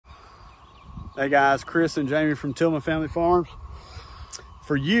Hey guys, Chris and Jamie from Tillman Family Farms.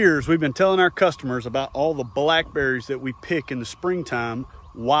 For years, we've been telling our customers about all the blackberries that we pick in the springtime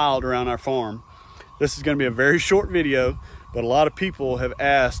wild around our farm. This is going to be a very short video, but a lot of people have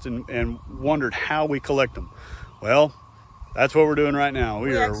asked and wondered how we collect them. Well, that's what we're doing right now.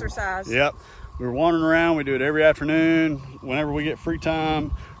 We exercise. Yep. We're wandering around. We do it every afternoon, whenever we get free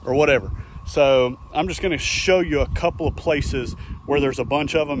time or whatever. So I'm just going to show you a couple of places where there's a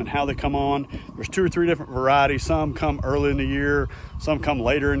bunch of them and how they come on. There's 2 or 3 different varieties. Some come early in the year, some come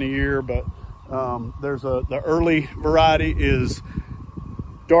later in the year, but the early variety is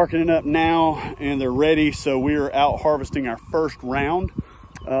darkening up now and they're ready. So we are out harvesting our first round.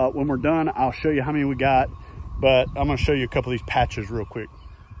 When we're done, I'll show you how many we got, but I'm going to show you a couple of these patches real quick.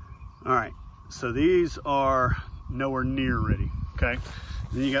 All right, so these are nowhere near ready, okay?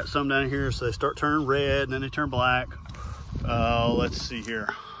 Then you got some down here, so they start turning red and then they turn black. Let's see here.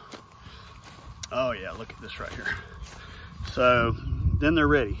 Oh yeah, look at this right here. So then they're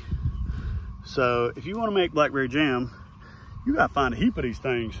ready. So if you want to make blackberry jam, you gotta find a heap of these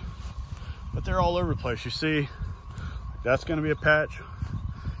things, but they're all over the place. You see, that's gonna be a patch.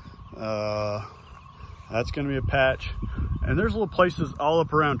 That's gonna be a patch. And there's little places all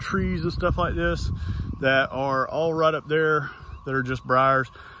up around trees and stuff like this that are all right up there that are just briars.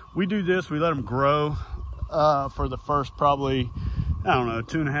 We do this, we let them grow for the first probably, I don't know,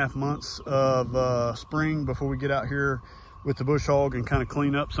 2.5 months of spring before we get out here with the bush hog and kind of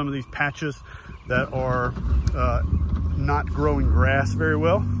clean up some of these patches that are not growing grass very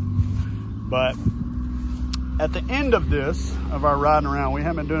well. But at the end of this, of our riding around, we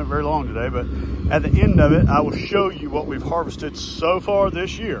haven't been doing it very long today, but at the end of it, I will show you what we've harvested so far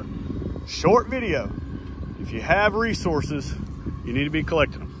this year. Short video. If you have resources, you need to be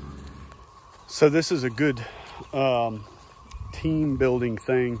collecting them. So this is a good team building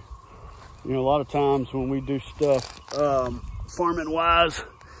thing. You know, a lot of times when we do stuff farming wise,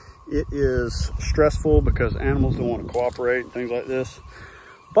 it is stressful because animals don't want to cooperate and things like this.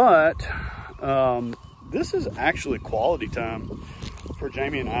 But this is actually quality time for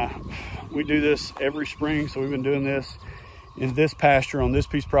Jamie and I. We do this every spring, so we've been doing this in this pasture on this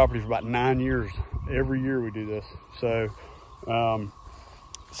piece of property for about 9 years. Every year we do this. So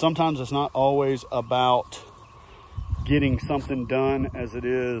sometimes it's not always about getting something done as it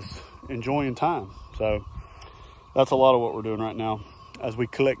is enjoying time. So that's a lot of what we're doing right now as we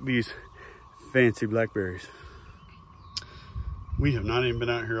collect these fancy blackberries. We have not even been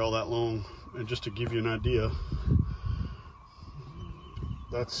out here all that long, and just to give you an idea,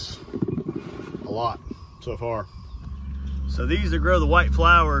 that's a lot so far. So these that grow the white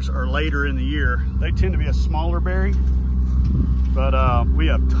flowers are later in the year. They tend to be a smaller berry, but we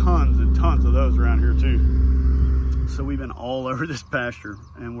have tons and tons of those around here too. So we've been all over this pasture,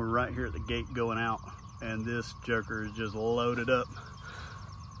 and we're right here at the gate going out, and this joker is just loaded up.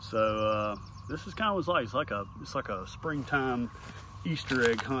 So this is kind of what it's like. It's like a springtime Easter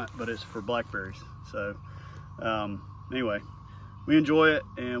egg hunt, but it's for blackberries. So anyway, we enjoy it,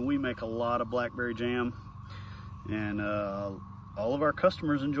 and we make a lot of blackberry jam, and all of our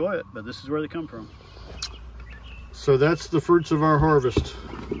customers enjoy it, but this is where they come from. So that's the fruits of our harvest.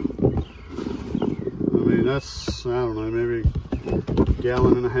 I mean, that's, I don't know, maybe a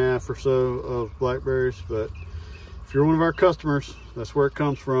gallon and a half or so of blackberries, but if you're one of our customers, that's where it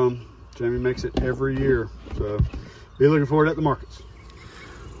comes from. Jamie makes it every year, so be looking for it at the markets.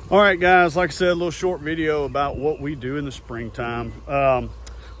 All right, guys, like I said, a little short video about what we do in the springtime.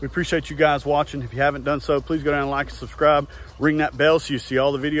 We appreciate you guys watching. If you haven't done so, please go down and like and subscribe. Ring that bell so you see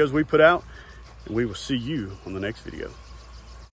all the videos we put out, and we will see you on the next video.